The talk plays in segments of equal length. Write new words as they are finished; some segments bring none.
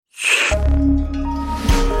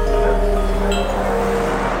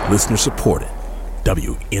Listener supported.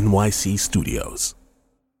 WNYC Studios.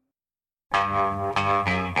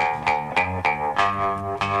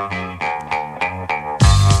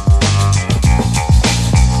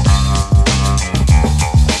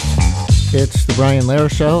 It's the Brian Lehrer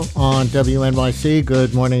Show on WNYC.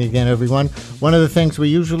 Good morning again, everyone. One of the things we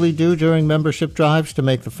usually do during membership drives to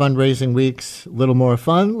make the fundraising weeks a little more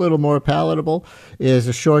fun, a little more palatable, is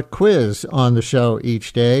a short quiz on the show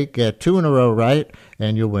each day. Get 2 in a row right,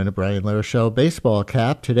 and you'll win a Brian Lehrer Show baseball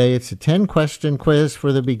cap. Today, it's a 10-question quiz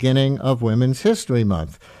for the beginning of Women's History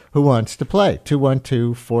Month. Who wants to play?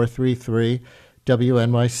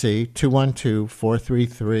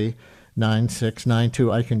 212-433-WNYC,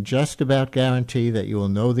 212-433-9692. I can just about guarantee that you will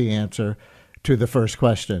know the answer to the first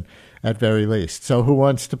question at very least. So who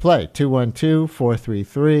wants to play?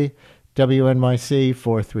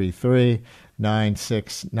 212-433-WNYC,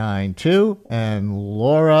 433-9692. And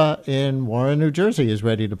Laura in Warren, New Jersey is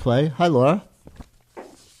ready to play. Hi, Laura.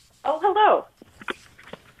 Oh, hello.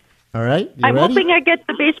 All right. I'm ready? hoping I get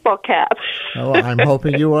the baseball cap. Oh, I'm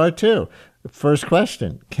hoping you are too. First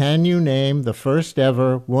question. Can you name the first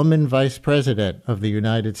ever woman vice president of the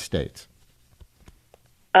United States?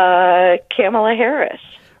 Kamala Harris.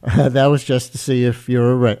 That was just to see if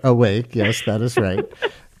you're awake. Yes, that is right.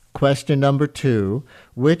 Question number 2.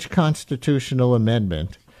 Which constitutional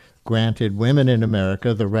amendment granted women in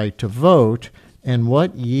America the right to vote, and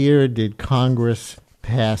what year did Congress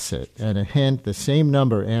pass it? And a hint, the same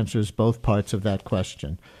number answers both parts of that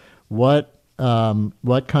question. What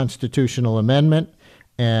constitutional amendment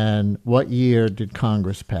and what year did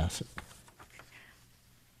Congress pass it?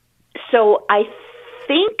 So I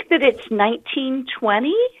think that it's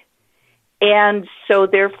 1920, and so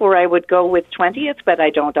therefore I would go with 20th, but I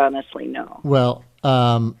don't honestly know. Well,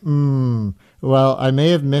 I may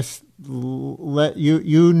have missed. I'll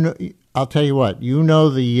tell you what. You know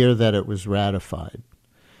the year that it was ratified,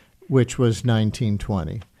 which was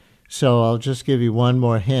 1920. So I'll just give you one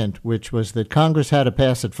more hint, which was that Congress had to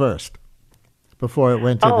pass it first before it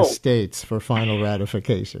went to the states for final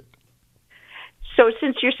ratification. So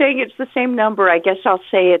since you're saying it's the same number, I guess I'll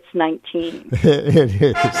say it's 19. It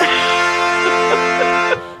is.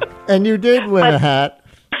 And you did win a hat.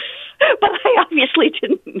 But I obviously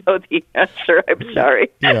didn't know the answer. I'm sorry.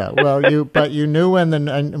 Yeah, well, you knew when the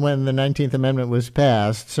 19th Amendment was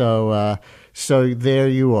passed, so there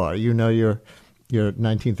you are. You know your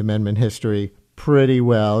 19th Amendment history pretty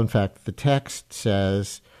well. In fact, the text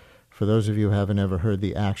says, for those of you who haven't ever heard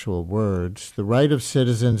the actual words, the right of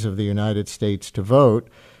citizens of the United States to vote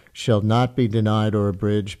shall not be denied or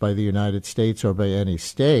abridged by the United States or by any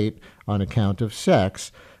state on account of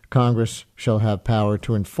sex. Congress shall have power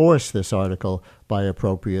to enforce this article by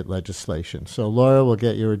appropriate legislation. So Laura will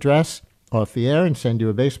get your address off the air and send you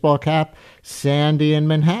a baseball cap. Sandy in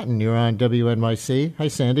Manhattan, you're on WNYC. Hi,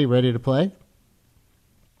 Sandy, ready to play?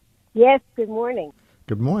 Yes, good morning.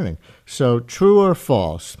 Good morning. So true or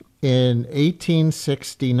false, in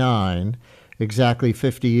 1869, exactly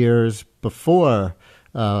 50 years before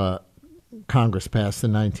Congress passed the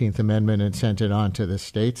 19th Amendment and sent it on to the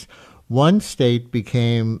states, one state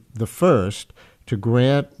became the first to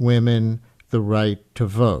grant women the right to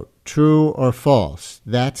vote. True or false?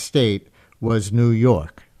 That state was New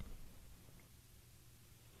York.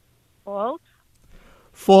 False.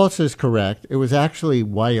 False is correct. It was actually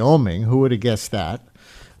Wyoming. Who would have guessed that?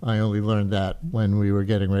 I only learned that when we were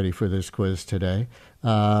getting ready for this quiz today.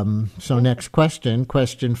 So next question,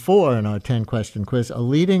 question 4 in our 10-question quiz. A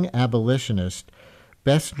leading abolitionist,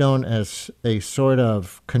 best known as a sort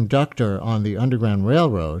of conductor on the Underground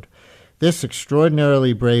Railroad, this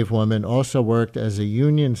extraordinarily brave woman also worked as a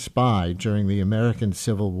Union spy during the American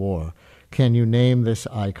Civil War. Can you name this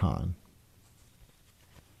icon?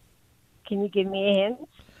 Can you give me a hint?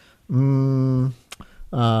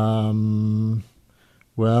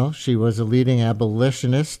 Well, she was a leading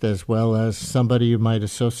abolitionist as well as somebody you might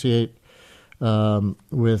associate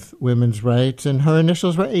with women's rights, and her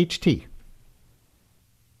initials were HT.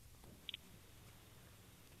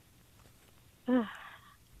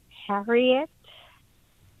 Harriet?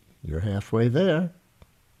 You're halfway there.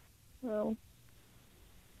 Well,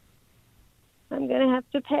 I'm going to have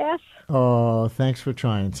to pass. Oh, thanks for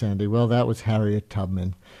trying, Sandy. Well, that was Harriet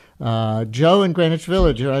Tubman. Joe in Greenwich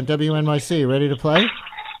Village, you're on WNYC. Ready to play?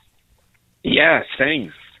 Yes,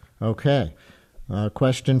 thanks. Okay.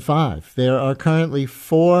 Question 5. There are currently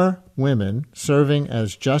 4 women serving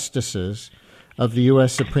as justices of the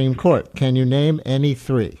U.S. Supreme Court. Can you name any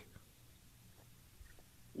 3?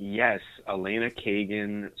 Yes, Elena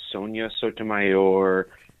Kagan, Sonia Sotomayor,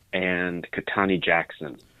 and Katani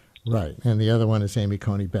Jackson. Right, and the other one is Amy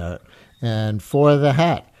Coney Barrett. And for the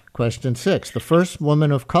hat, Question 6. The first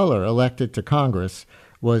woman of color elected to Congress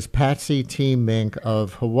was Patsy T. Mink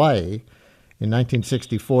of Hawaii. In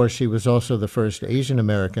 1964, she was also the first Asian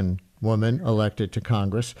American woman elected to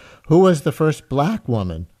Congress. Who was the first black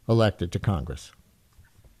woman elected to Congress?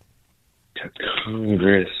 To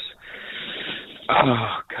Congress.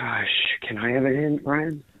 Oh, gosh. Can I have a hint,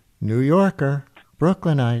 Brian? New Yorker,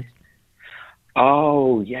 Brooklynite.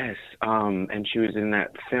 Oh, yes. And she was in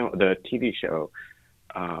that film, the TV show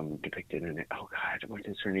depicted in it. Oh, God, what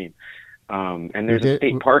is her name? And there's a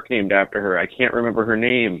state park named after her. I can't remember her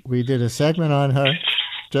name. We did a segment on her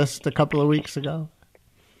just a couple of weeks ago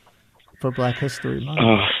for Black History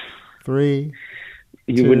Month. 3,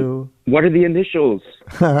 2. What are the initials?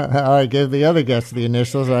 All right, give the other guest the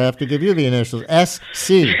initials. I have to give you the initials.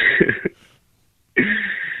 SC.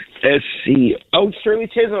 SC. Oh, Shirley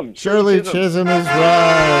Chisholm. Shirley Chisholm is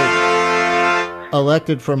right.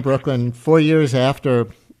 Elected from Brooklyn 4 years after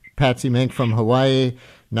Patsy Mink from Hawaii,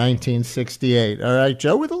 1968. All right,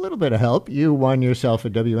 Joe, with a little bit of help, you won yourself a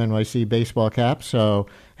WNYC baseball cap. So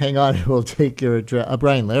hang on, we'll take your address. A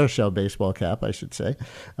Brian Lehrer Show baseball cap, I should say.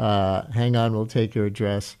 Hang on, we'll take your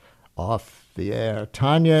address off the air.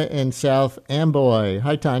 Tanya in South Amboy.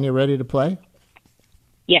 Hi, Tanya, ready to play?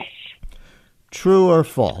 Yes. True or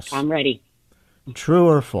false? I'm ready. True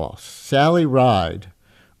or false? Sally Ride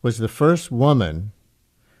was the first woman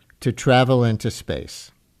to travel into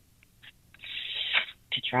space.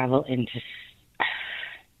 To travel into...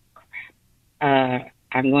 I'm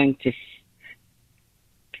going to...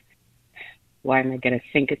 Why am I going to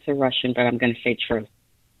think it's a Russian, but I'm going to say true.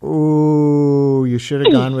 Ooh, you should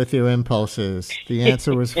have gone with your impulses. The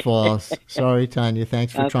answer was false. Sorry, Tanya.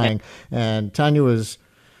 Thanks for trying. And Tanya was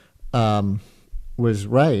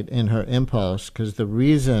right in her impulse, because the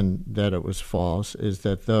reason that it was false is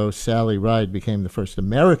that though Sally Ride became the first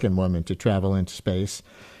American woman to travel into space,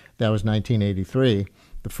 that was 1983,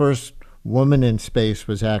 the first woman in space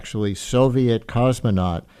was actually Soviet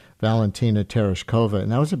cosmonaut Valentina Tereshkova,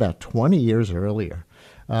 and that was about 20 years earlier.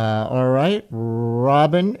 All right,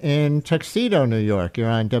 Robin in Tuxedo, New York. You're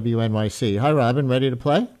on WNYC. Hi, Robin. Ready to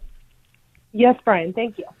play? Yes, Brian.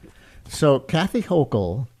 Thank you. So Kathy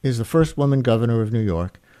Hochul is the first woman governor of New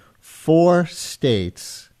York. 4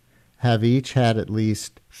 states have each had at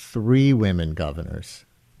least 3 women governors.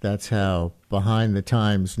 That's how behind the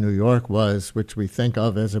times New York was, which we think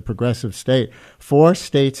of as a progressive state. 4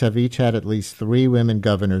 states have each had at least 3 women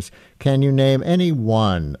governors. Can you name any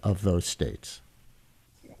one of those states?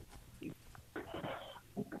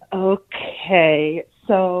 Okay,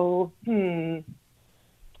 so I'm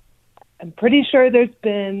pretty sure there's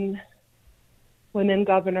been women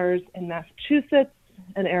governors in Massachusetts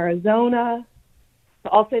and Arizona. So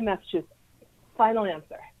I'll say Massachusetts. Final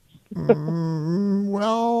answer.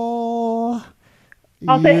 Well,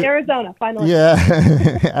 I'll say Arizona. Final answer.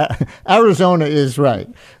 Yeah, Arizona is right.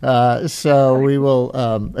 So we will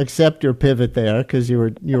accept your pivot there because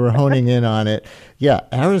you were honing in on it. Yeah,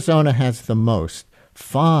 Arizona has the most.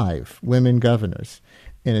 5 women governors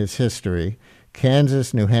in its history.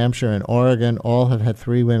 Kansas, New Hampshire, and Oregon all have had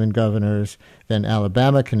 3 women governors. Then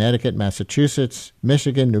Alabama, Connecticut, Massachusetts,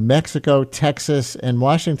 Michigan, New Mexico, Texas, and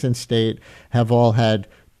Washington State have all had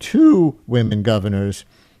 2 women governors.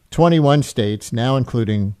 21 states, now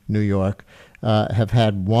including New York, have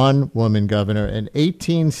had 1 woman governor, and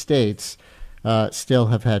 18 states still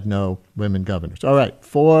have had no women governors. All right,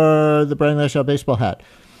 for the Brian Lehrer Show baseball hat.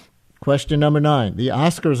 Question number 9. The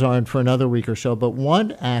Oscars aren't for another week or so, but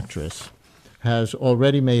one actress has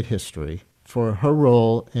already made history for her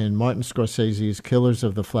role in Martin Scorsese's Killers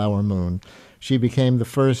of the Flower Moon. She became the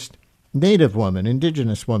first Native woman,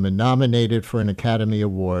 Indigenous woman, nominated for an Academy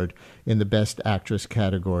Award in the Best Actress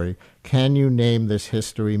category. Can you name this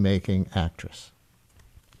history-making actress?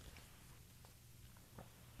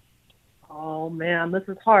 Oh, man, this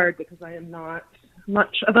is hard because I am not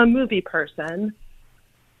much of a movie person.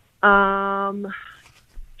 Trying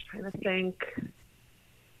to think.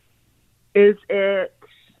 Is it?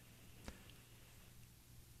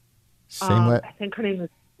 I think her name is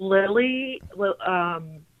Lily.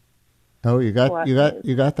 Oh, you got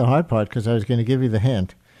the hard part because I was going to give you the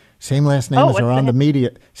hint. Same last name as are on the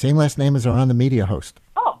media. Same last name as are on the media host.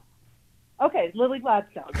 Oh, okay, Lily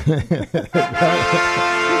Gladstone.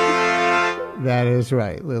 That is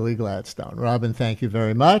right, Lily Gladstone. Robin, thank you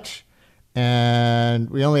very much. And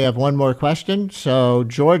we only have one more question. So,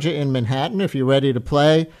 Georgia in Manhattan, if you're ready to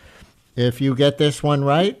play, if you get this one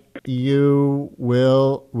right, you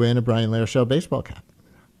will win a Brian Lehrer Show baseball cap.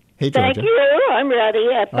 Hey, Georgia. Thank you. I'm ready.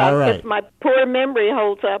 All right. My poor memory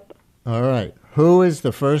holds up. All right. Who is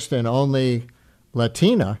the first and only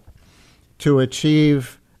Latina to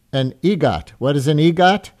achieve an EGOT. What is an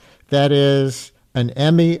EGOT? That is an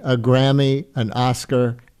Emmy, a Grammy, an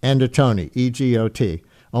Oscar, and a Tony, EGOT.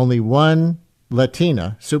 Only one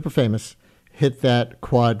Latina, super famous, hit that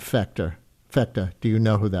quadfecta. Do you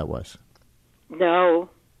know who that was? No.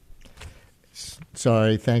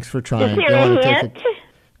 Sorry, thanks for trying. Is there a hint?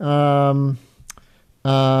 Well,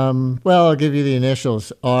 I'll give you the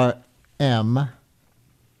initials, RM.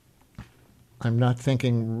 I'm not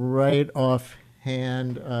thinking right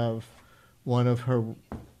offhand of one of her.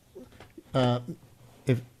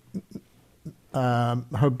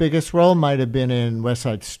 Her biggest role might have been in West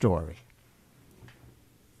Side Story.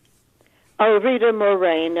 Oh, Rita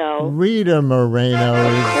Moreno. Rita Moreno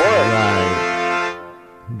is right.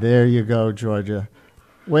 There you go, Georgia.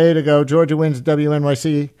 Way to go. Georgia wins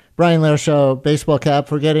WNYC Brian Lehrer Show baseball cap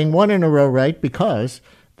for getting one in a row right, because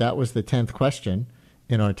that was the 10th question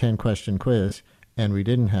in our 10-question quiz, and we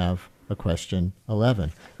didn't have a question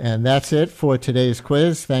 11. And that's it for today's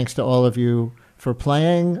quiz. Thanks to all of you for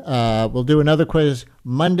playing. We'll do another quiz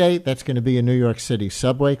Monday. That's going to be a New York City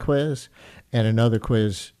subway quiz, and another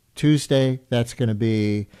quiz Tuesday. That's going to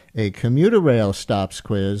be a commuter rail stops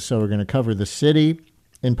quiz. So we're going to cover the city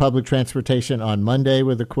in public transportation on Monday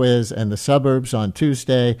with a quiz, and the suburbs on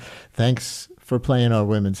Tuesday. Thanks for playing our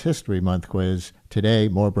Women's History Month quiz. Today,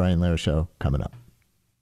 more Brian Lehrer Show coming up.